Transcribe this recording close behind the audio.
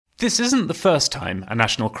This isn't the first time a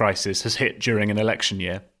national crisis has hit during an election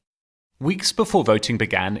year. Weeks before voting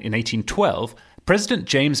began in 1812, President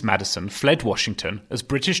James Madison fled Washington as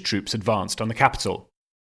British troops advanced on the capital.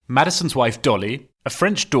 Madison's wife Dolly, a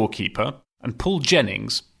French doorkeeper, and Paul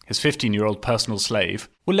Jennings, his 15-year-old personal slave,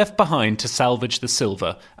 were left behind to salvage the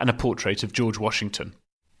silver and a portrait of George Washington.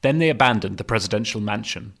 Then they abandoned the presidential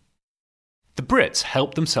mansion. The Brits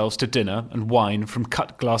helped themselves to dinner and wine from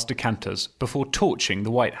cut-glass decanters before torching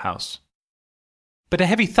the White House. But a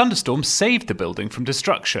heavy thunderstorm saved the building from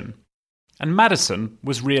destruction, and Madison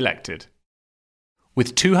was re-elected.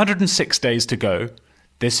 With 206 days to go,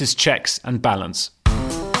 this is Checks and Balance.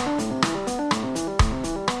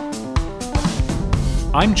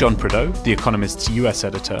 I'm John Prideaux, The Economist's US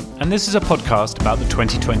editor, and this is a podcast about the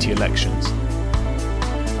 2020 elections.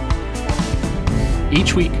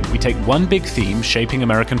 Each week, we take one big theme shaping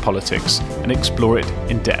American politics and explore it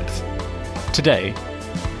in depth. Today,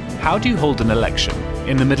 how do you hold an election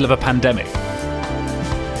in the middle of a pandemic?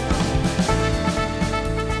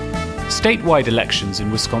 Statewide elections in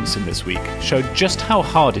Wisconsin this week showed just how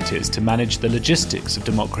hard it is to manage the logistics of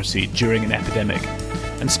democracy during an epidemic,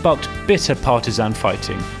 and sparked bitter partisan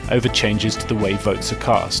fighting over changes to the way votes are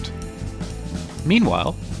cast.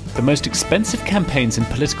 Meanwhile, the most expensive campaigns in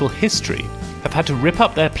political history have had to rip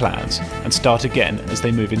up their plans and start again as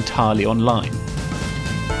they move entirely online.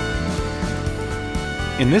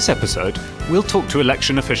 In this episode, we'll talk to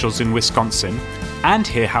election officials in Wisconsin and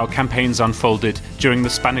hear how campaigns unfolded during the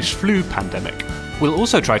Spanish flu pandemic. We'll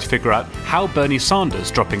also try to figure out how Bernie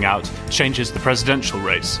Sanders dropping out changes the presidential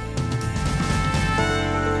race.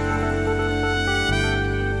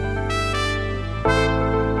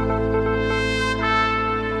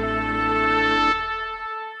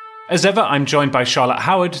 As ever, I'm joined by Charlotte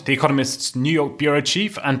Howard, The Economist's New York bureau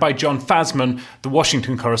chief, and by Jon Fasman, the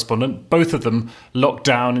Washington correspondent, both of them locked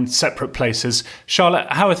down in separate places. Charlotte,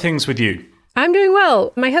 how are things with you? I'm doing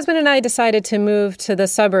well. My husband and I decided to move to the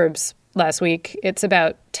suburbs last week. It's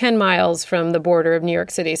about 10 miles from the border of New York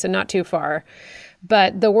City, so not too far.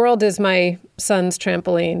 But the world is my son's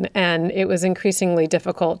trampoline, and it was increasingly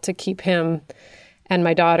difficult to keep him and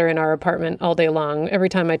my daughter in our apartment all day long. Every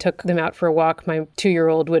time I took them out for a walk, my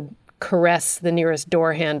 2-year-old would caress the nearest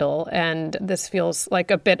door handle, and this feels like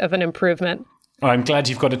a bit of an improvement. Well, I'm glad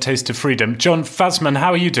you've got a taste of freedom. Jon Fasman,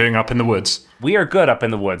 how are you doing up in the woods? We are good up in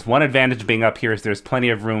the woods. One advantage of being up here is there's plenty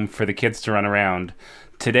of room for the kids to run around.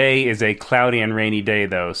 Today is a cloudy and rainy day,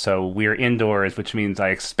 though, so we're indoors, which means I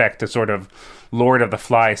expect a sort of Lord of the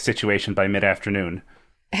Flies situation by mid-afternoon.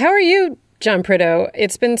 How are you, John Prideaux?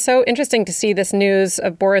 It's been so interesting to see this news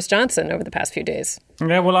of Boris Johnson over the past few days.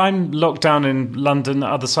 Yeah, well, I'm locked down in London, the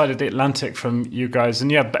other side of the Atlantic from you guys.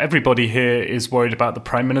 And yeah, everybody here is worried about the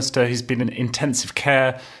Prime Minister. He's been in intensive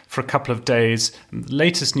care for a couple of days. The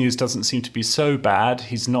latest news doesn't seem to be so bad.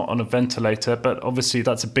 He's not on a ventilator, but obviously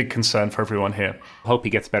that's a big concern for everyone here. Hope he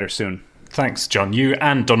gets better soon. Thanks, John. You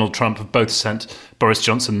and Donald Trump have both sent Boris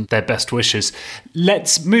Johnson their best wishes.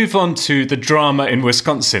 Let's move on to the drama in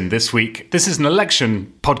Wisconsin this week. This is an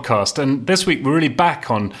election podcast, and this week we're really back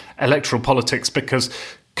on electoral politics because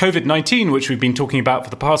COVID-19, which we've been talking about for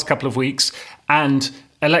the past couple of weeks, and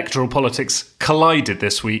electoral politics collided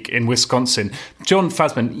this week in Wisconsin. Jon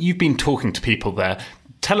Fasman, you've been talking to people there.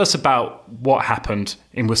 Tell us about what happened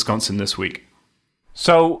in Wisconsin this week.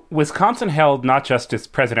 So, Wisconsin held not just its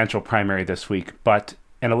presidential primary this week, but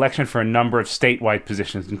an election for a number of statewide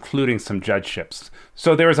positions, including some judgeships.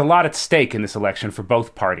 So there is a lot at stake in this election for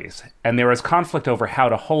both parties, and there is conflict over how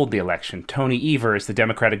to hold the election. Tony Evers, the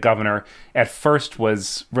Democratic governor, at first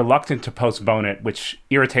was reluctant to postpone it, which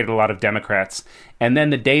irritated a lot of Democrats, and then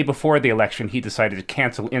the day before the election, he decided to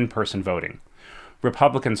cancel in-person voting.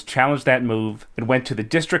 Republicans challenged that move. It went to the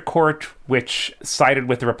district court, which sided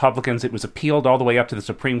with the Republicans. It was appealed all the way up to the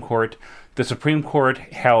Supreme Court. The Supreme Court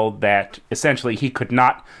held that essentially he could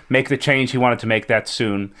not make the change he wanted to make that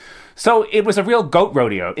soon. So it was a real goat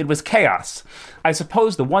rodeo. It was chaos. I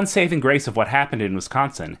suppose the one saving grace of what happened in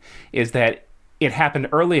Wisconsin is that it happened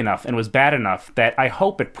early enough and was bad enough that I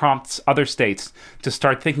hope it prompts other states to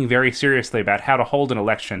start thinking very seriously about how to hold an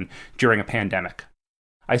election during a pandemic.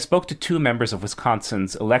 I spoke to two members of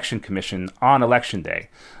Wisconsin's election commission on Election Day.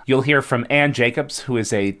 You'll hear from Ann Jacobs, who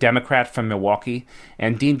is a Democrat from Milwaukee,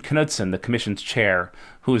 and Dean Knudsen, the commission's chair,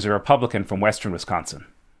 who is a Republican from western Wisconsin.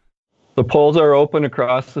 The polls are open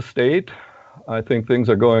across the state. I think things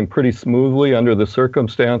are going pretty smoothly under the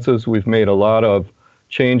circumstances. We've made a lot of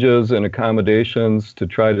changes and accommodations to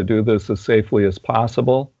try to do this as safely as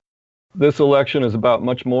possible. This election is about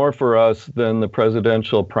much more for us than the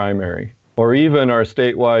presidential primary, or even our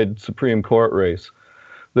statewide Supreme Court race.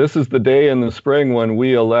 This is the day in the spring when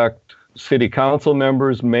we elect city council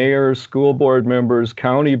members, mayors, school board members,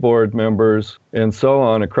 county board members, and so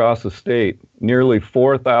on across the state. Nearly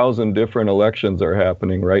 4,000 different elections are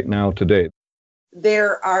happening right now today.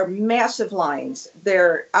 There are massive lines.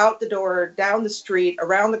 They're out the door, down the street,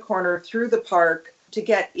 around the corner, through the park to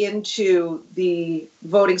get into the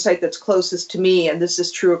voting site that's closest to me. And this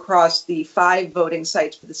is true across the 5 voting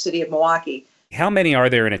sites for the city of Milwaukee. How many are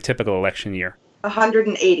there in a typical election year?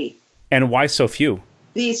 180. And why so few?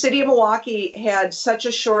 The city of Milwaukee had such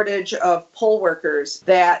a shortage of poll workers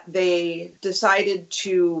that they decided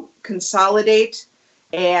to consolidate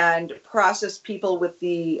and process people with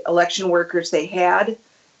the election workers they had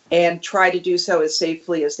and try to do so as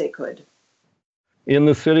safely as they could. In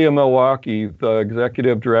the city of Milwaukee, the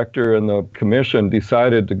executive director and the commission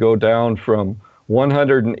decided to go down from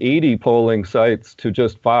 180 polling sites to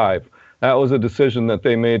just 5. That was a decision that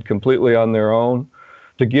they made completely on their own.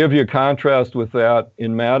 To give you a contrast with that,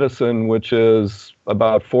 in Madison, which is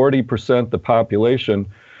about 40% the population,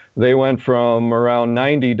 they went from around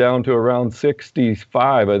 90 down to around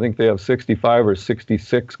 65. I think they have 65 or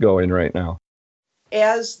 66 going right now.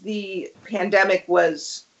 As the pandemic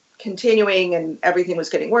was continuing and everything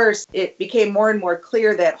was getting worse, it became more and more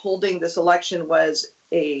clear that holding this election was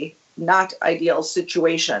a not ideal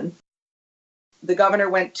situation. The governor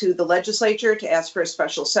went to the legislature to ask for a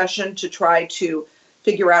special session to try to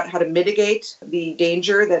figure out how to mitigate the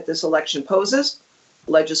danger that this election poses.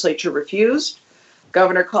 The legislature refused.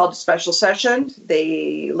 Governor called a special session.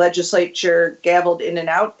 The legislature gavelled in and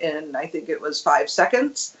out in, I think it was 5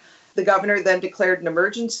 seconds. The governor then declared an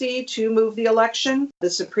emergency to move the election. The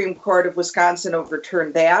Supreme Court of Wisconsin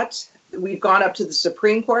overturned that. We've gone up to the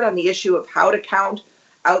Supreme Court on the issue of how to count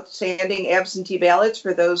outstanding absentee ballots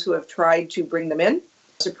for those who have tried to bring them in.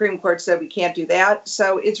 The Supreme Court said we can't do that.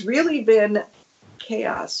 So it's really been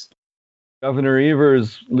chaos. Governor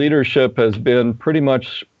Evers' leadership has been pretty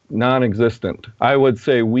much non-existent. I would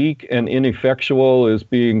say weak and ineffectual is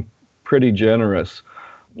being pretty generous.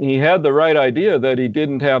 He had the right idea that he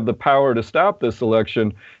didn't have the power to stop this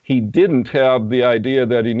election. He didn't have the idea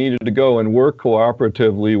that he needed to go and work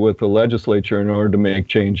cooperatively with the legislature in order to make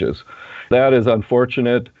changes. That is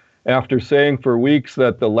unfortunate. After saying for weeks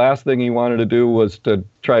that the last thing he wanted to do was to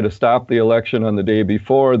try to stop the election on the day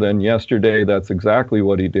before, then yesterday that's exactly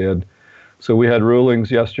what he did. So we had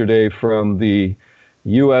rulings yesterday from the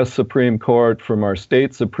U.S. Supreme Court, from our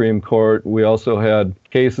state Supreme Court. We also had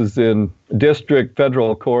cases in district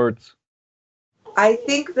federal courts. I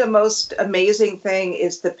think the most amazing thing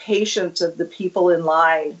is the patience of the people in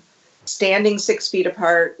line, standing 6 feet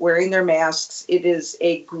apart, wearing their masks. It is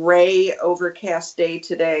a gray, overcast day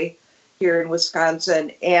today here in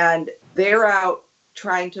Wisconsin, and they're out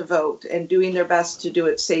trying to vote and doing their best to do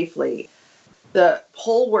it safely. The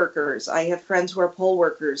poll workers, I have friends who are poll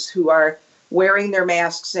workers who are wearing their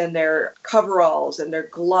masks and their coveralls and their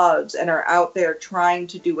gloves and are out there trying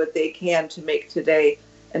to do what they can to make today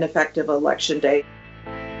an effective election day.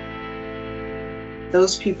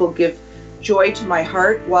 Those people give joy to my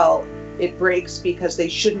heart while it breaks because they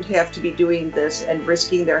shouldn't have to be doing this and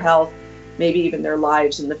risking their health, maybe even their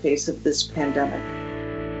lives in the face of this pandemic.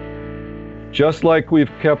 Just like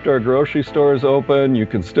we've kept our grocery stores open, you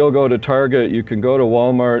can still go to Target, you can go to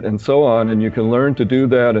Walmart and so on, and you can learn to do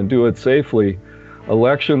that and do it safely.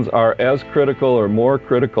 Elections are as critical or more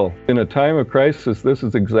critical. In a time of crisis, this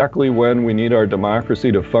is exactly when we need our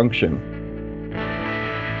democracy to function.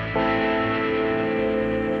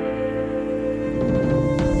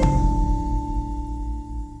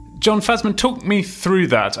 John Fasman, talk me through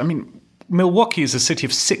that. I mean, Milwaukee is a city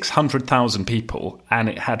of 600,000 people, and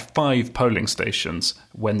it had 5 polling stations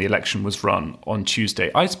when the election was run on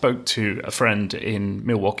Tuesday. I spoke to a friend in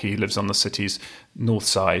Milwaukee who lives on the city's north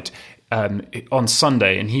side on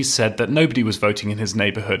Sunday, and he said that nobody was voting in his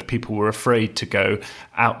neighborhood. People were afraid to go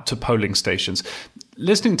out to polling stations.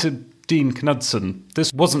 Listening to Dean Knudsen,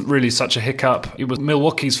 this wasn't really such a hiccup. It was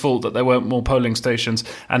Milwaukee's fault that there weren't more polling stations,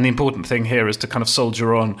 and the important thing here is to kind of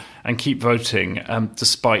soldier on and keep voting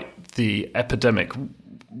despite the epidemic.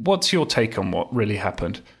 What's your take on what really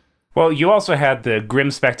happened? Well, you also had the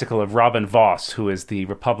grim spectacle of Robin Vos, who is the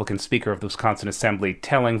Republican Speaker of the Wisconsin Assembly,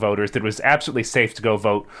 telling voters that it was absolutely safe to go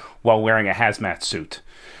vote while wearing a hazmat suit.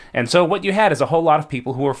 And so what you had is a whole lot of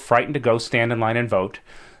people who were frightened to go stand in line and vote.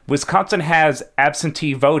 Wisconsin has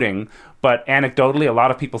absentee voting, but anecdotally, a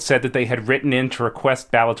lot of people said that they had written in to request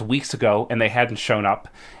ballots weeks ago and they hadn't shown up.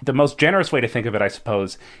 The most generous way to think of it, I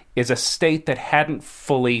suppose, is a state that hadn't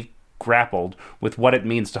fully grappled with what it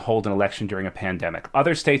means to hold an election during a pandemic.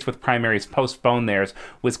 Other states with primaries postponed theirs.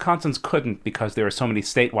 Wisconsin's couldn't because there were so many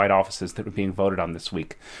statewide offices that were being voted on this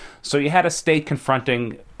week. So you had a state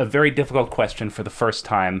confronting a very difficult question for the first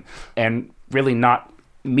time and really not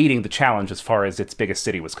meeting the challenge as far as its biggest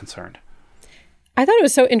city was concerned. I thought it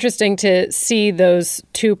was so interesting to see those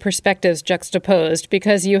two perspectives juxtaposed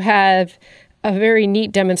because you have a very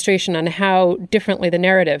neat demonstration on how differently the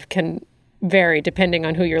narrative can vary depending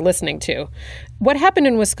on who you're listening to. What happened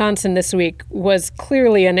in Wisconsin this week was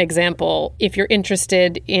clearly an example, if you're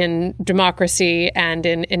interested in democracy and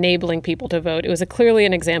in enabling people to vote, it was clearly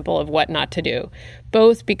an example of what not to do,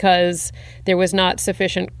 both because there was not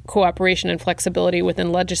sufficient cooperation and flexibility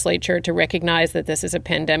within legislature to recognize that this is a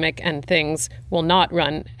pandemic and things will not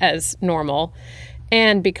run as normal,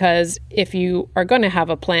 and because if you are going to have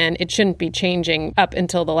a plan, it shouldn't be changing up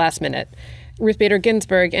until the last minute. Ruth Bader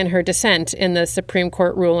Ginsburg, in her dissent in the Supreme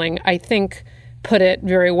Court ruling, I think put it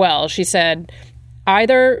very well. She said,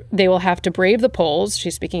 either they will have to brave the polls,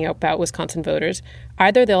 she's speaking about Wisconsin voters,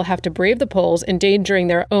 either they'll have to brave the polls, endangering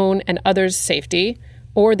their own and others' safety,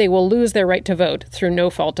 or they will lose their right to vote through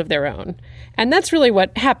no fault of their own. And that's really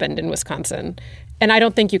what happened in Wisconsin. And I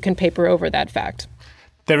don't think you can paper over that fact.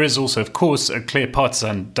 There is also, of course, a clear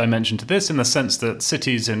partisan dimension to this in the sense that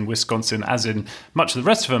cities in Wisconsin, as in much of the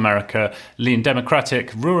rest of America, lean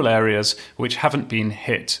Democratic. Rural areas, which haven't been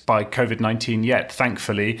hit by COVID-19 yet,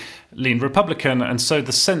 thankfully, lean Republican. And so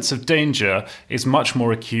the sense of danger is much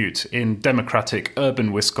more acute in Democratic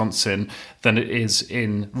urban Wisconsin than it is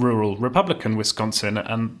in rural Republican Wisconsin.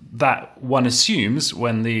 And that, one assumes,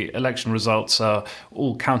 when the election results are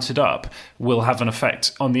all counted up, will have an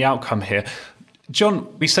effect on the outcome here.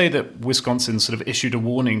 John, we say that Wisconsin sort of issued a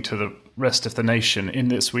warning to the rest of the nation in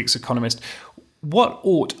this week's Economist. What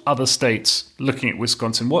ought other states, looking at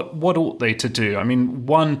Wisconsin, what ought they to do? I mean,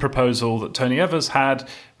 one proposal that Tony Evers had,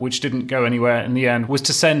 which didn't go anywhere in the end, was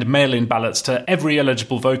to send mail-in ballots to every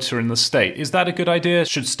eligible voter in the state. Is that a good idea?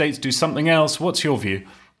 Should states do something else? What's your view?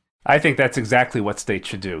 I think that's exactly what states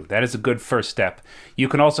should do. That is a good first step. You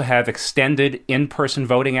can also have extended in-person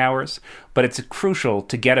voting hours, but it's crucial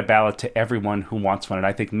to get a ballot to everyone who wants one, and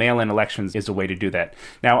I think mail-in elections is a way to do that.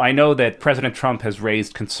 Now, I know that President Trump has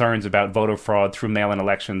raised concerns about voter fraud through mail-in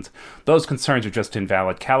elections. Those concerns are just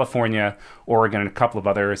invalid. California, Oregon, and a couple of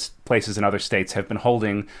other places in other states have been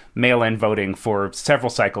holding mail-in voting for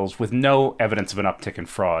several cycles with no evidence of an uptick in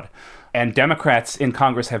fraud. And Democrats in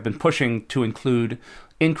Congress have been pushing to include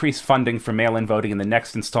increased funding for mail-in voting in the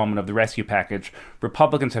next installment of the rescue package.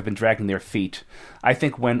 Republicans have been dragging their feet. I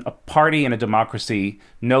think when a party in a democracy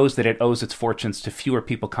knows that it owes its fortunes to fewer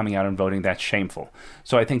people coming out and voting, that's shameful.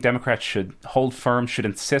 So I think Democrats should hold firm, should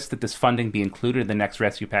insist that this funding be included in the next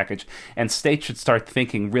rescue package, and states should start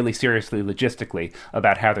thinking really seriously, logistically,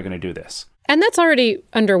 about how they're going to do this. And that's already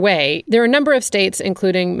underway. There are a number of states,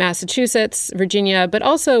 including Massachusetts, Virginia, but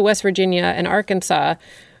also West Virginia and Arkansas,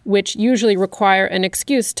 which usually require an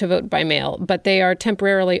excuse to vote by mail, but they are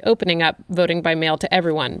temporarily opening up voting by mail to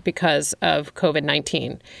everyone because of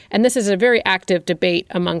COVID-19. And this is a very active debate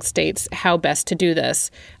among states how best to do this.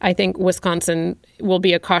 I think Wisconsin will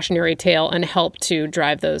be a cautionary tale and help to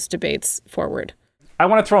drive those debates forward. I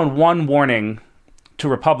want to throw in one warning to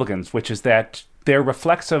Republicans, which is that their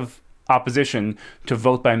reflexive opposition to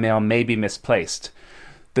vote by mail may be misplaced.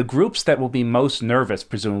 The groups that will be most nervous,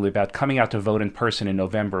 presumably, about coming out to vote in person in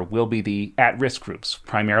November will be the at-risk groups,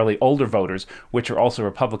 primarily older voters, which are also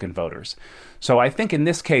Republican voters. So I think in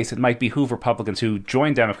this case, it might behoove Republicans who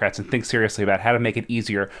join Democrats and think seriously about how to make it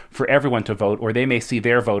easier for everyone to vote, or they may see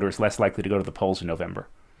their voters less likely to go to the polls in November.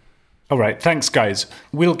 All right, thanks, guys.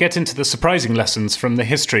 We'll get into the surprising lessons from the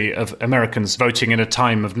history of Americans voting in a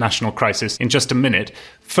time of national crisis in just a minute.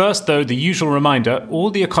 First, though, the usual reminder,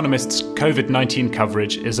 all The Economist's COVID-19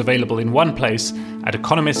 coverage is available in one place at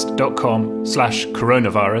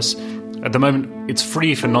economist.com/coronavirus. At the moment, it's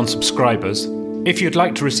free for non-subscribers. If you'd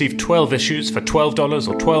like to receive 12 issues for $12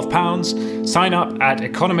 or £12, sign up at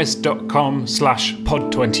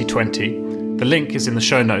economist.com/pod2020. The link is in the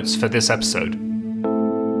show notes for this episode.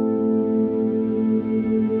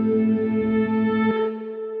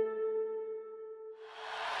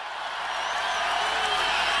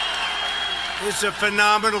 It's a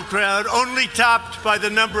phenomenal crowd, only topped by the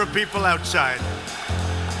number of people outside.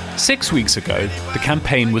 6 weeks ago, the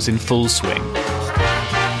campaign was in full swing.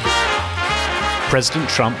 President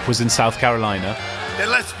Trump was in South Carolina. Then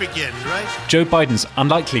let's begin, right? Joe Biden's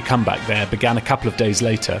unlikely comeback there began a couple of days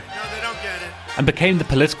later. No, they don't get it. And became the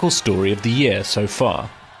political story of the year so far.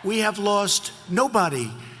 We have lost nobody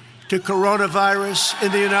to coronavirus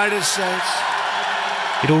in the United States.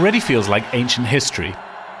 It already feels like ancient history.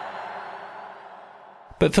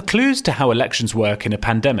 But for clues to how elections work in a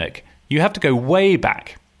pandemic, you have to go way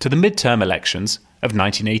back to the midterm elections of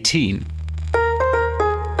 1918.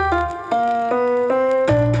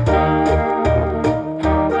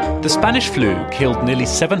 The Spanish flu killed nearly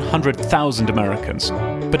 700,000 Americans,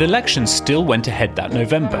 but elections still went ahead that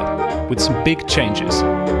November, with some big changes.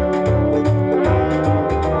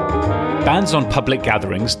 Bans on public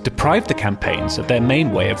gatherings deprived the campaigns of their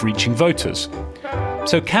main way of reaching voters.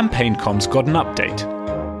 So campaign comms got an update.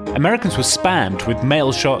 Americans were spammed with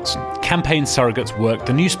mail shots, and campaign surrogates worked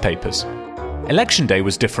the newspapers. Election day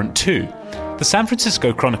was different too. The San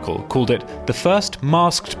Francisco Chronicle called it the first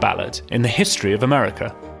masked ballot in the history of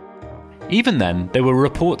America. Even then, there were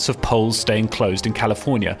reports of polls staying closed in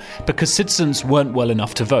California because citizens weren't well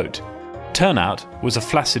enough to vote. Turnout was a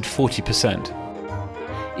flaccid 40%.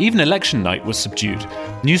 Even election night was subdued.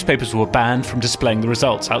 Newspapers were banned from displaying the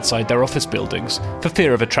results outside their office buildings for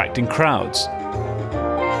fear of attracting crowds.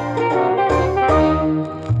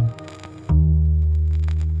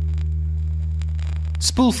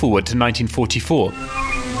 Spool forward to 1944.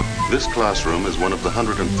 This classroom is one of the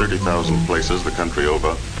 130,000 places the country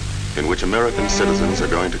over in which American citizens are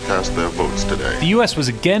going to cast their votes today. The US was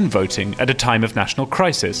again voting at a time of national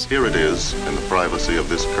crisis. Here it is, in the privacy of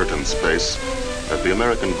this curtained space, that the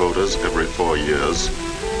American voters every 4 years,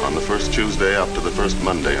 on the first Tuesday after the first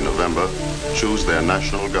Monday in November, choose their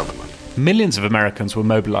national government. Millions of Americans were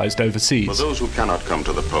mobilized overseas. For those who cannot come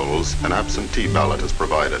to the polls, an absentee ballot is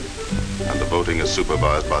provided, and the voting is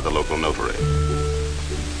supervised by the local notary.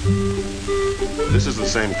 This is the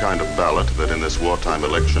same kind of ballot that in this wartime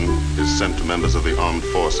election is sent to members of the armed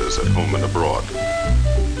forces at home and abroad.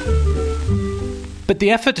 But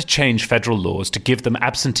the effort to change federal laws to give them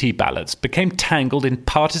absentee ballots became tangled in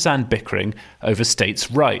partisan bickering over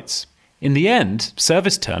states' rights. In the end,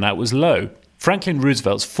 service turnout was low. Franklin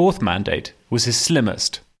Roosevelt's fourth mandate was his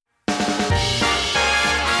slimmest. Because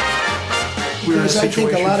I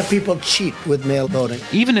think a lot of people cheat with mail voting.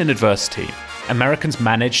 Even in adversity, Americans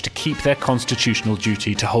managed to keep their constitutional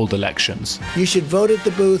duty to hold elections. You should vote at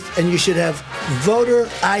the booth and you should have voter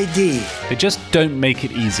ID. They just don't make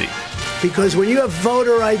it easy. Because when you have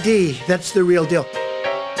voter ID, that's the real deal.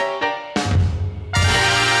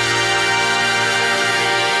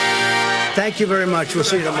 Thank you very much. We'll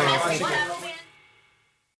see you tomorrow.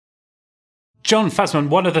 John Fasman,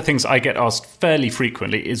 one of the things I get asked fairly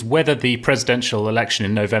frequently is whether the presidential election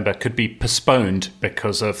in November could be postponed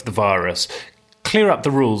because of the virus. Clear up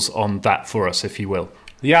the rules on that for us, if you will.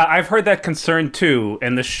 Yeah, I've heard that concern too,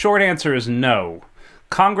 and the short answer is no.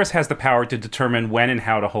 Congress has the power to determine when and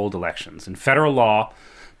how to hold elections, and federal law,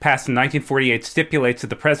 passed in 1948, stipulates that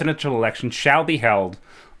the presidential election shall be held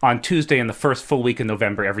on Tuesday in the first full week in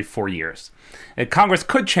November every 4 years. And Congress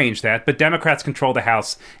could change that, but Democrats control the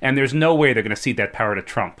House, and there's no way they're going to cede that power to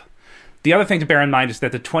Trump. The other thing to bear in mind is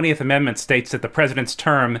that the 20th Amendment states that the president's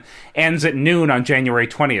term ends at noon on January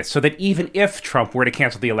 20th, so that even if Trump were to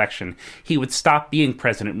cancel the election, he would stop being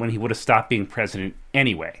president when he would have stopped being president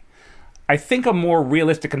anyway. I think a more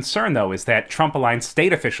realistic concern, though, is that Trump-aligned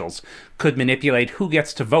state officials could manipulate who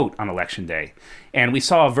gets to vote on Election Day. And we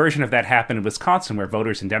saw a version of that happen in Wisconsin, where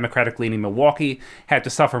voters in Democratic-leaning Milwaukee had to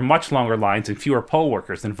suffer much longer lines and fewer poll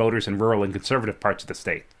workers than voters in rural and conservative parts of the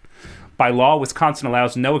state. By law, Wisconsin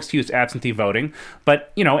allows no excused absentee voting,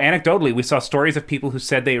 but, anecdotally, we saw stories of people who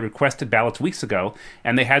said they requested ballots weeks ago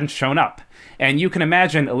and they hadn't shown up. And you can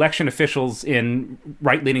imagine election officials in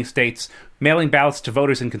right-leaning states mailing ballots to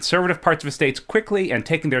voters in conservative parts of the states quickly and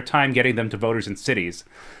taking their time getting them to voters in cities.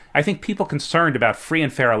 I think people concerned about free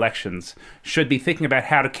and fair elections should be thinking about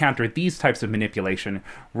how to counter these types of manipulation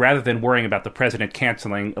rather than worrying about the president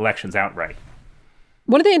canceling elections outright.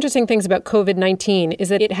 One of the interesting things about COVID-19 is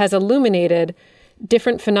that it has illuminated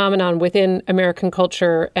different phenomena within American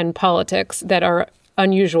culture and politics that are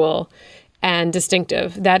unusual and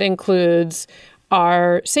distinctive. That includes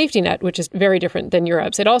our safety net, which is very different than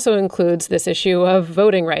Europe's. It also includes this issue of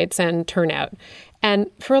voting rights and turnout. And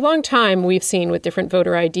for a long time, we've seen with different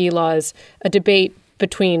voter ID laws a debate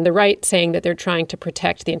between the right saying that they're trying to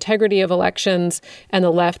protect the integrity of elections and the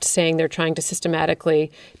left saying they're trying to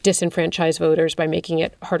systematically disenfranchise voters by making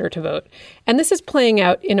it harder to vote. And this is playing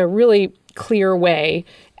out in a really clear way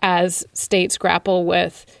as states grapple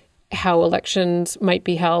with how elections might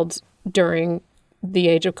be held during the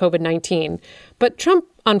age of COVID-19. But Trump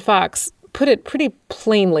on Fox put it pretty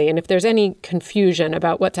plainly, and if there's any confusion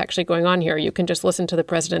about what's actually going on here, you can just listen to the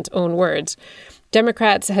president's own words.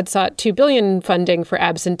 Democrats had sought $2 billion funding for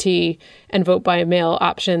absentee and vote-by-mail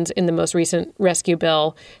options in the most recent rescue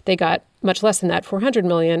bill. They got much less than that, $400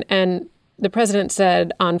 million. And the president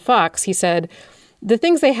said on Fox, he said, The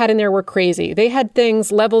things they had in there were crazy. They had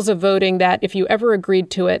things, levels of voting that if you ever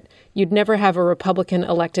agreed to it, you'd never have a Republican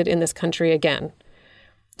elected in this country again.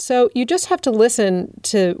 So you just have to listen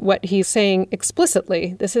to what he's saying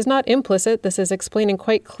explicitly. This is not implicit. This is explaining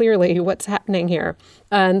quite clearly what's happening here.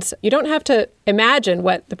 And you don't have to imagine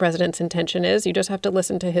what the president's intention is. You just have to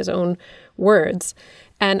listen to his own words.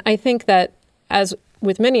 And I think that, as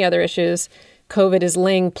with many other issues, COVID is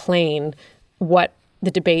laying plain what the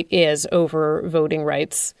debate is over voting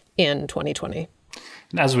rights in 2020.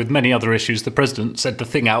 As with many other issues, the president said the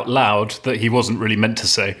thing out loud that he wasn't really meant to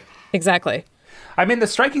say. Exactly. I mean, the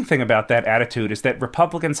striking thing about that attitude is that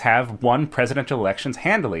Republicans have won presidential elections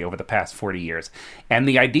handily over the past 40 years. And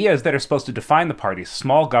the ideas that are supposed to define the party,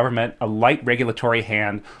 small government, a light regulatory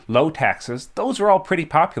hand, low taxes, those are all pretty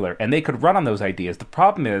popular, and they could run on those ideas. The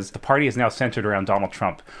problem is the party is now centered around Donald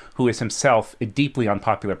Trump, who is himself a deeply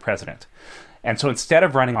unpopular president. And so instead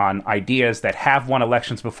of running on ideas that have won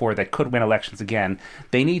elections before, that could win elections again,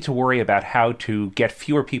 they need to worry about how to get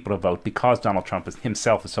fewer people to vote because Donald Trump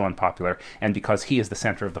himself is so unpopular and because he is the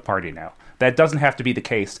center of the party now. That doesn't have to be the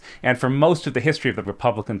case. And for most of the history of the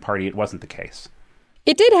Republican Party, it wasn't the case.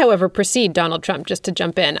 It did, however, precede Donald Trump, just to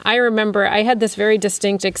jump in. I remember I had this very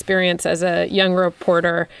distinct experience as a young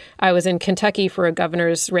reporter. I was in Kentucky for a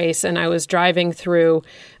governor's race, and I was driving through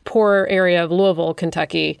poor area of Louisville,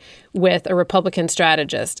 Kentucky, with a Republican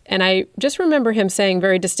strategist. And I just remember him saying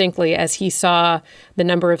very distinctly, as he saw the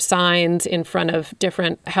number of signs in front of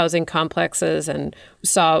different housing complexes and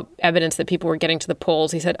saw evidence that people were getting to the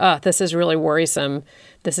polls, he said, this is really worrisome.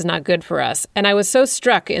 This is not good for us. And I was so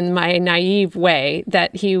struck in my naive way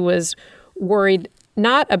that he was worried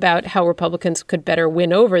not about how Republicans could better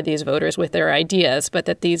win over these voters with their ideas, but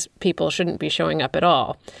that these people shouldn't be showing up at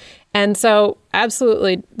all. And so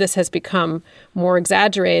absolutely, this has become more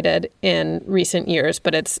exaggerated in recent years,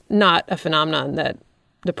 but it's not a phenomenon that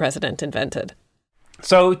the president invented.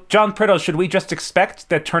 So, John Priddle, should we just expect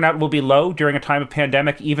that turnout will be low during a time of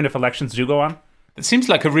pandemic, even if elections do go on? It seems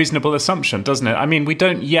like a reasonable assumption, doesn't it? I mean, we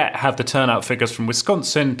don't yet have the turnout figures from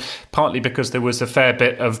Wisconsin, partly because there was a fair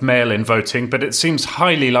bit of mail-in voting, but it seems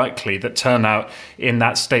highly likely that turnout in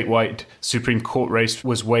that statewide Supreme Court race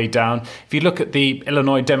was way down. If you look at the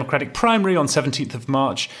Illinois Democratic primary on 17th of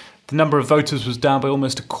March, the number of voters was down by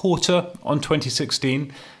almost a quarter on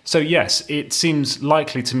 2016. So yes, it seems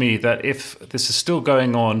likely to me that if this is still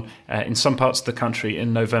going on in some parts of the country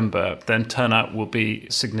in November, then turnout will be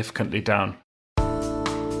significantly down.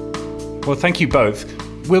 Well, thank you both.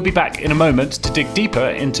 We'll be back in a moment to dig deeper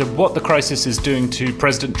into what the crisis is doing to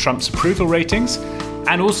President Trump's approval ratings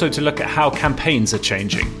and also to look at how campaigns are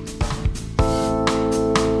changing.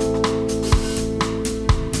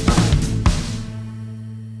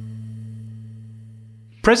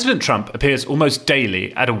 President Trump appears almost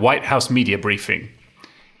daily at a White House media briefing.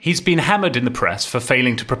 He's been hammered in the press for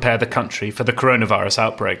failing to prepare the country for the coronavirus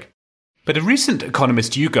outbreak. But a recent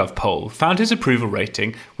Economist YouGov poll found his approval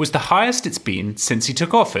rating was the highest it's been since he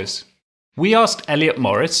took office. We asked Elliot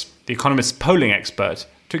Morris, the Economist's polling expert,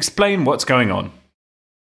 to explain what's going on.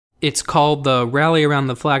 It's called the rally around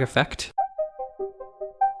the flag effect.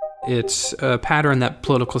 It's a pattern that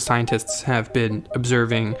political scientists have been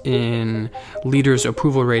observing in leaders'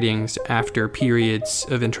 approval ratings after periods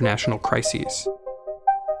of international crises.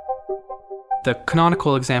 The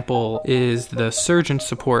canonical example is the surge in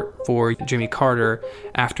support for Jimmy Carter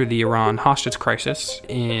after the Iran hostage crisis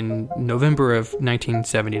in November of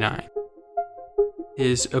 1979.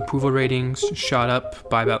 His approval ratings shot up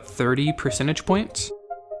by about 30 percentage points.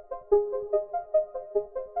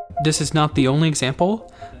 This is not the only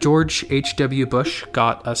example. George H.W. Bush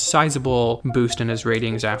got a sizable boost in his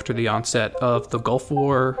ratings after the onset of the Gulf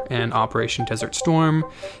War and Operation Desert Storm.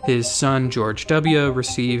 His son, George W.,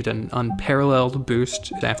 received an unparalleled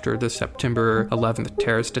boost after the September 11th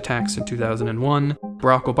terrorist attacks in 2001.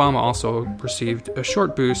 Barack Obama also received a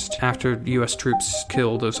short boost after U.S. troops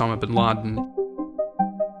killed Osama bin Laden.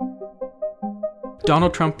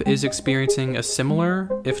 Donald Trump is experiencing a similar,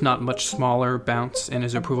 if not much smaller, bounce in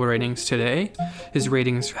his approval ratings today. His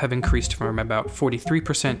ratings have increased from about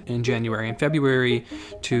 43% in January and February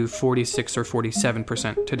to 46 or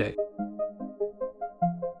 47% today.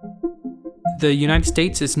 The United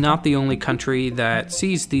States is not the only country that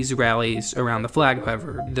sees these rallies around the flag,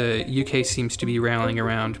 however. The UK seems to be rallying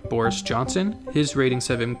around Boris Johnson. His ratings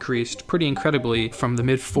have increased pretty incredibly from the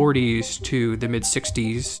mid-40s to the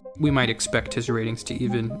mid-60s. We might expect his ratings to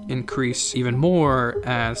even increase even more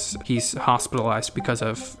as he's hospitalized because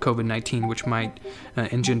of COVID-19, which might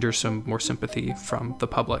engender some more sympathy from the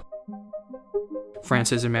public.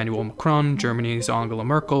 France's Emmanuel Macron, Germany's Angela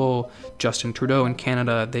Merkel, Justin Trudeau in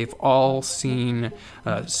Canada, they've all seen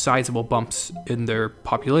sizable bumps in their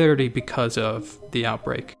popularity because of the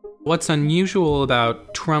outbreak. What's unusual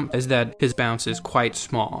about Trump is that his bounce is quite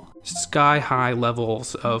small. Sky-high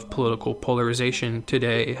levels of political polarization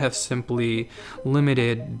today have simply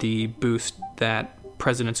limited the boost that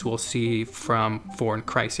presidents will see from foreign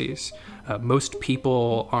crises. Most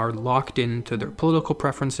people are locked into their political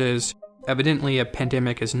preferences. Evidently, a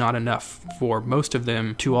pandemic is not enough for most of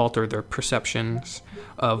them to alter their perceptions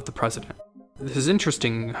of the president. This is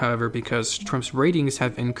interesting, however, because Trump's ratings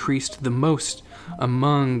have increased the most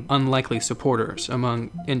among unlikely supporters,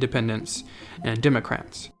 among independents and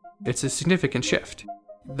Democrats. It's a significant shift.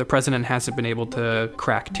 The president hasn't been able to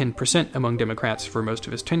crack 10% among Democrats for most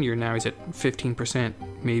of his tenure. Now he's at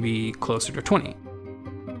 15%, maybe closer to 20%.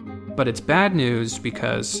 But it's bad news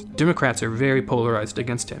because Democrats are very polarized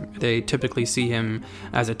against him. They typically see him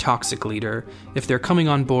as a toxic leader. If they're coming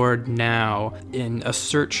on board now in a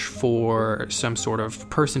search for some sort of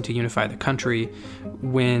person to unify the country,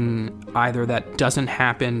 when either that doesn't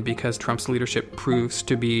happen because Trump's leadership proves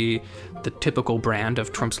to be the typical brand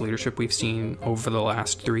of Trump's leadership we've seen over the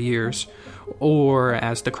last 3 years, or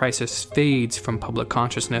as the crisis fades from public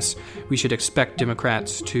consciousness, we should expect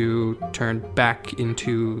Democrats to turn back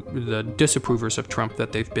into the disapprovers of Trump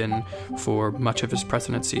that they've been for much of his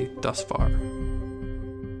presidency thus far.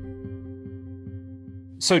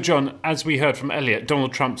 So, John, as we heard from Elliot,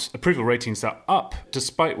 Donald Trump's approval ratings are up,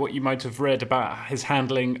 despite what you might have read about his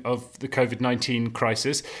handling of the COVID-19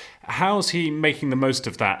 crisis. How's he making the most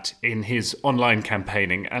of that in his online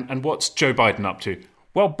campaigning? And what's Joe Biden up to?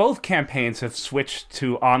 Well, both campaigns have switched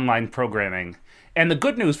to online programming. And the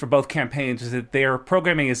good news for both campaigns is that their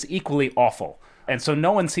programming is equally awful. And so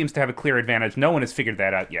no one seems to have a clear advantage. No one has figured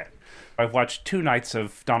that out yet. I've watched 2 nights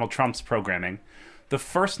of Donald Trump's programming. The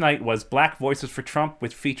first night was Black Voices for Trump,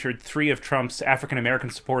 which featured 3 of Trump's African-American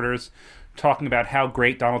supporters talking about how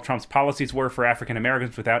great Donald Trump's policies were for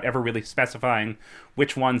African-Americans without ever really specifying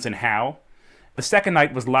which ones and how. The second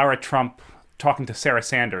night was Lara Trump talking to Sarah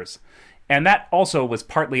Sanders. And that also was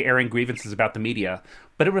partly airing grievances about the media,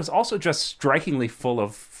 but it was also just strikingly full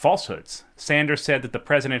of falsehoods. Sanders said that the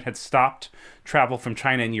president had stopped travel from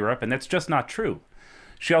China and Europe, and that's just not true.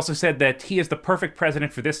 She also said that he is the perfect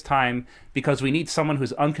president for this time because we need someone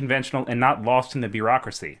who's unconventional and not lost in the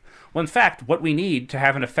bureaucracy. Well, in fact, what we need to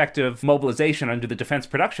have an effective mobilization under the Defense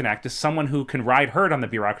Production Act is someone who can ride herd on the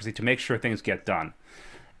bureaucracy to make sure things get done.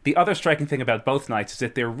 The other striking thing about both nights is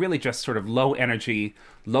that they're really just sort of low energy,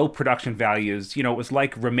 low production values. You know, it was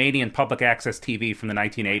like Romanian public access TV from the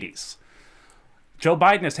 1980s. Joe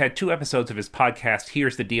Biden has had 2 episodes of his podcast,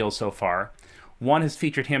 Here's the Deal, so far. One has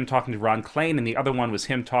featured him talking to Ron Klain, and the other one was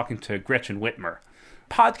him talking to Gretchen Whitmer.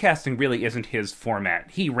 Podcasting really isn't his format.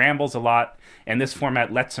 He rambles a lot, and this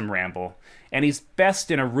format lets him ramble. And he's best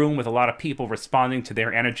in a room with a lot of people responding to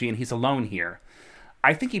their energy, and he's alone here.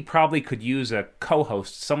 I think he probably could use a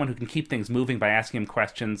co-host, someone who can keep things moving by asking him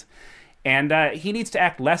questions. And he needs to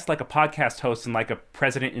act less like a podcast host and like a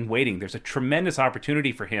president in waiting. There's a tremendous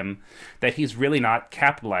opportunity for him that he's really not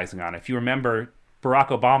capitalizing on. If you remember Barack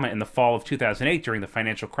Obama in the fall of 2008 during the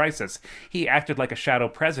financial crisis, he acted like a shadow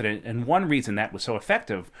president, and one reason that was so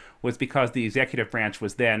effective was because the executive branch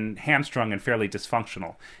was then hamstrung and fairly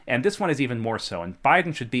dysfunctional. And this one is even more so, and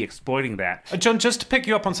Biden should be exploiting that. John, just to pick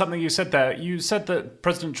you up on something you said there, you said that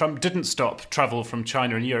President Trump didn't stop travel from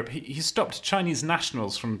China and Europe. He stopped Chinese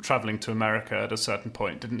nationals from traveling to America at a certain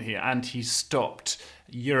point, didn't he? And he stopped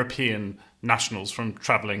European nationals from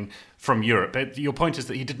traveling from Europe. Your point is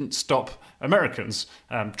that he didn't stop Americans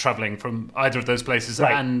traveling from either of those places.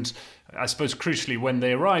 Right. And I suppose crucially, when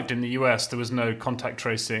they arrived in the US, there was no contact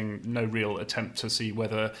tracing, no real attempt to see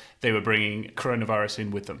whether they were bringing coronavirus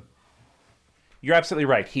in with them. You're absolutely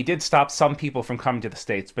right. He did stop some people from coming to the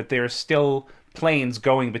States, but there are still planes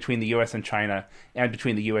going between the US and China and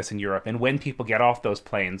between the US and Europe. And when people get off those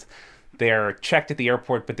planes, they're checked at the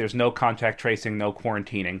airport, but there's no contact tracing, no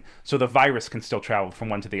quarantining. So the virus can still travel from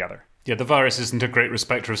one to the other. Yeah, the virus isn't a great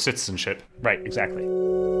respecter of citizenship. Right, exactly.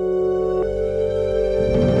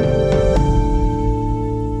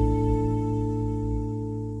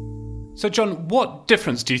 So, John, what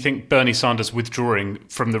difference do you think Bernie Sanders withdrawing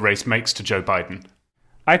from the race makes to Joe Biden?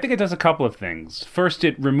 I think it does a couple of things. First,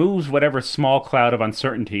 it removes whatever small cloud of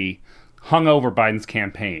uncertainty hung over Biden's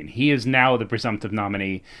campaign. He is now the presumptive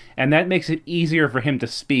nominee, and that makes it easier for him to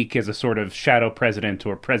speak as a sort of shadow president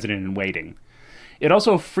or president in waiting. It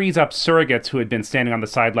also frees up surrogates who had been standing on the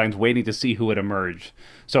sidelines waiting to see who would emerge.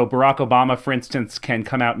 So Barack Obama, for instance, can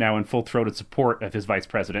come out now in full-throated support of his vice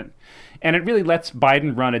president. And it really lets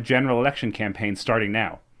Biden run a general election campaign starting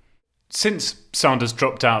now. Since Sanders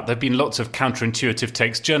dropped out, there have been lots of counterintuitive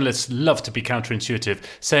takes. Journalists love to be counterintuitive,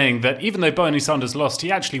 saying that even though Bernie Sanders lost,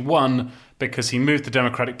 he actually won because he moved the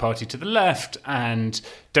Democratic Party to the left and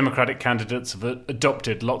Democratic candidates have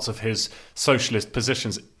adopted lots of his socialist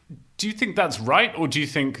positions. Do you think that's right, or do you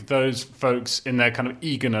think those folks, in their kind of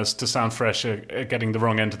eagerness to sound fresh, are getting the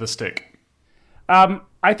wrong end of the stick?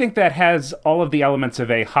 I think that has all of the elements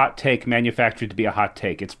of a hot take manufactured to be a hot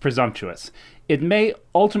take. It's presumptuous. It may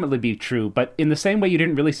ultimately be true, but in the same way you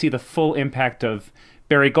didn't really see the full impact of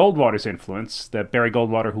Barry Goldwater's influence, the Barry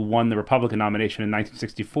Goldwater who won the Republican nomination in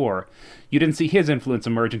 1964, you didn't see his influence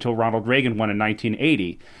emerge until Ronald Reagan won in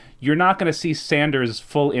 1980. You're not going to see Sanders'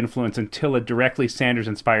 full influence until a directly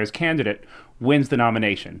Sanders-inspired candidate wins the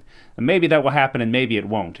nomination. And maybe that will happen and maybe it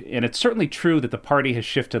won't. And it's certainly true that the party has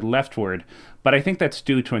shifted leftward, but I think that's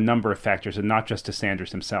due to a number of factors and not just to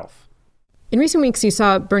Sanders himself. In recent weeks, you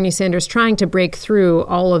saw Bernie Sanders trying to break through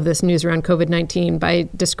all of this news around COVID-19 by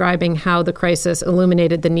describing how the crisis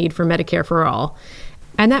illuminated the need for Medicare for all.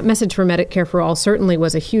 And that message for Medicare for all certainly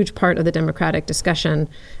was a huge part of the Democratic discussion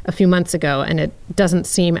a few months ago, and it doesn't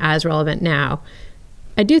seem as relevant now.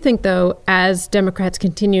 I do think, though, as Democrats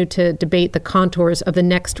continue to debate the contours of the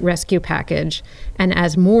next rescue package, and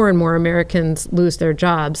as more and more Americans lose their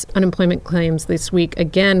jobs, unemployment claims this week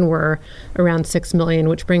again were around 6 million,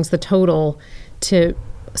 which brings the total to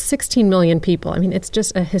 16 million people. I mean, it's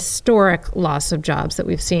just a historic loss of jobs that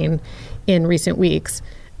we've seen in recent weeks,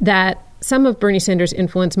 that some of Bernie Sanders'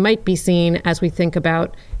 influence might be seen as we think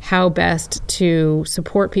about how best to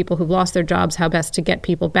support people who've lost their jobs, how best to get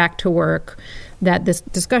people back to work, that this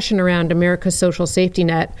discussion around America's social safety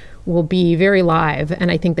net will be very live.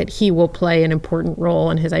 And I think that he will play an important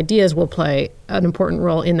role and his ideas will play an important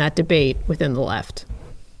role in that debate within the left.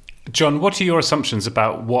 John, what are your assumptions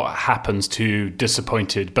about what happens to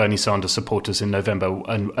disappointed Bernie Sanders supporters in November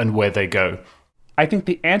and where they go? I think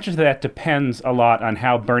the answer to that depends a lot on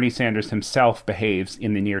how Bernie Sanders himself behaves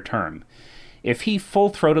in the near term. If he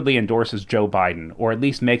full-throatedly endorses Joe Biden, or at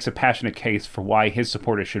least makes a passionate case for why his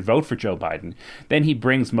supporters should vote for Joe Biden, then he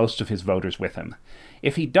brings most of his voters with him.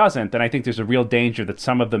 If he doesn't, then I think there's a real danger that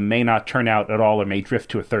some of them may not turn out at all or may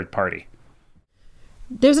drift to a third party.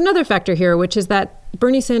 There's another factor here, which is that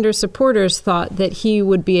Bernie Sanders supporters thought that he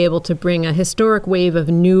would be able to bring a historic wave of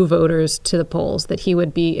new voters to the polls, that he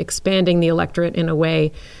would be expanding the electorate in a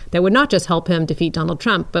way that would not just help him defeat Donald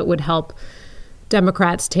Trump, but would help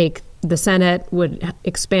Democrats take the Senate, would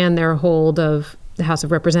expand their hold of the House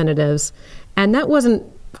of Representatives. And that wasn't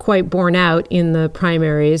quite borne out in the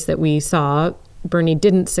primaries that we saw. Bernie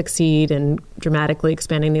didn't succeed in dramatically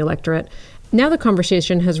expanding the electorate. Now the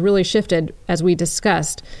conversation has really shifted, as we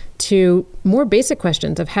discussed, to more basic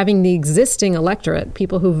questions of having the existing electorate,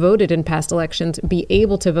 people who voted in past elections, be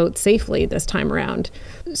able to vote safely this time around.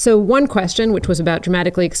 So one question, which was about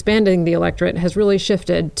dramatically expanding the electorate, has really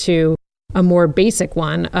shifted to a more basic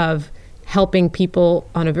one of helping people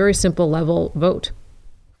on a very simple level vote.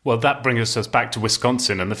 Well, that brings us back to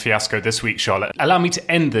Wisconsin and the fiasco this week, Charlotte. Allow me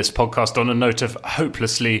to end this podcast on a note of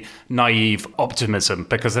hopelessly naive optimism,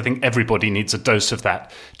 because I think everybody needs a dose of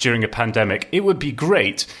that during a pandemic. It would be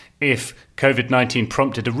great if COVID-19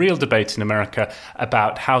 prompted a real debate in America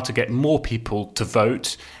about how to get more people to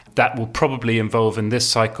vote. That will probably involve, in this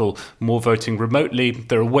cycle, more voting remotely.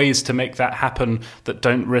 There are ways to make that happen that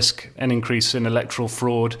don't risk an increase in electoral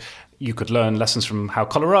fraud. You could learn lessons from how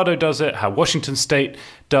Colorado does it, how Washington State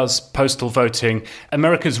does postal voting.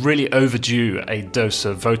 America's really overdue a dose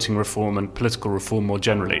of voting reform and political reform more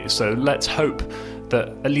generally. So let's hope that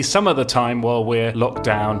at least some of the time while we're locked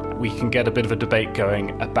down, we can get a bit of a debate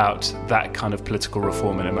going about that kind of political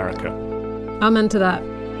reform in America. Amen to that.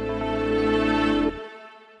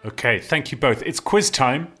 Okay, thank you both. It's quiz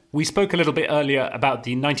time. We spoke a little bit earlier about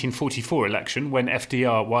the 1944 election when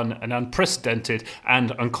FDR won an unprecedented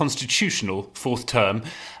and unconstitutional fourth term.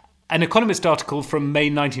 An Economist article from May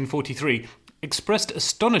 1943 expressed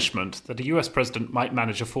astonishment that a US president might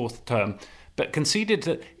manage a fourth term, but conceded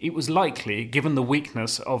that it was likely given the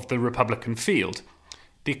weakness of the Republican field.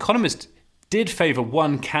 The Economist did favour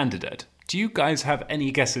one candidate. Do you guys have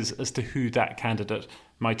any guesses as to who that candidate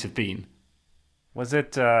might have been? Was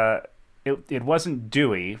it... It wasn't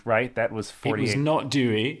Dewey, right? That was 48. It was not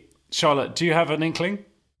Dewey. Charlotte, do you have an inkling?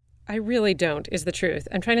 I really don't, is the truth.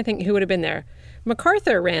 I'm trying to think who would have been there.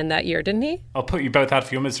 MacArthur ran that year, didn't he? I'll put you both out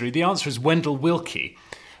of your misery. The answer is Wendell Willkie.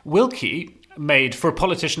 Willkie made, for a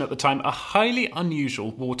politician at the time, a highly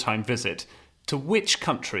unusual wartime visit to which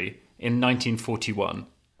country in 1941?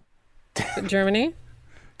 Germany?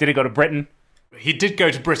 Did he go to Britain? He did go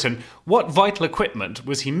to Britain. What vital equipment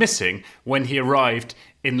was he missing when he arrived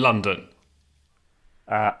in London?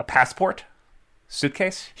 A passport?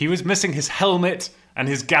 Suitcase? He was missing his helmet and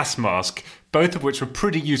his gas mask, both of which were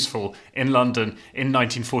pretty useful in London in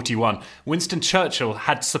 1941. Winston Churchill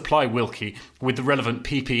had to supply Wilkie with the relevant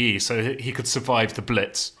PPE so that he could survive the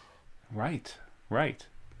Blitz. Right.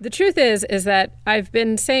 The truth is that I've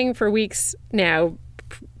been saying for weeks now,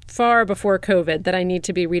 far before COVID, that I need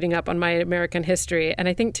to be reading up on my American history. And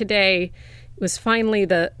I think today was finally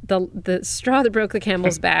the straw that broke the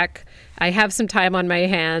camel's back. I have some time on my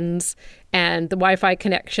hands, and the Wi-Fi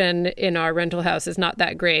connection in our rental house is not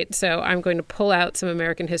that great. So I'm going to pull out some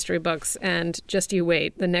American history books, and just you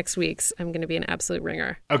wait. The next week's, I'm going to be an absolute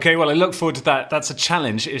ringer. Okay, well, I look forward to that. That's a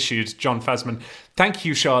challenge issued, John Fasman. Thank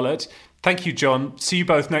you, Charlotte. Thank you, John. See you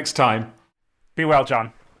both next time. Be well,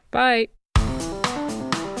 John. Bye.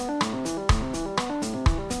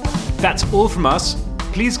 That's all from us.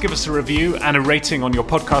 Please give us a review and a rating on your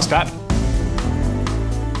podcast app.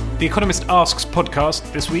 The Economist Asks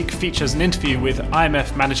podcast this week features an interview with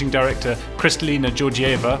IMF Managing Director Kristalina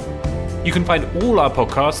Georgieva. You can find all our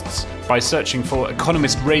podcasts by searching for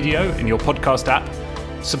Economist Radio in your podcast app.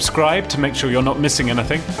 Subscribe to make sure you're not missing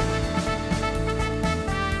anything.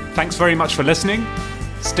 Thanks very much for listening.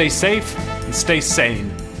 Stay safe and stay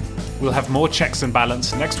sane. We'll have more checks and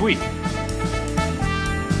balance next week.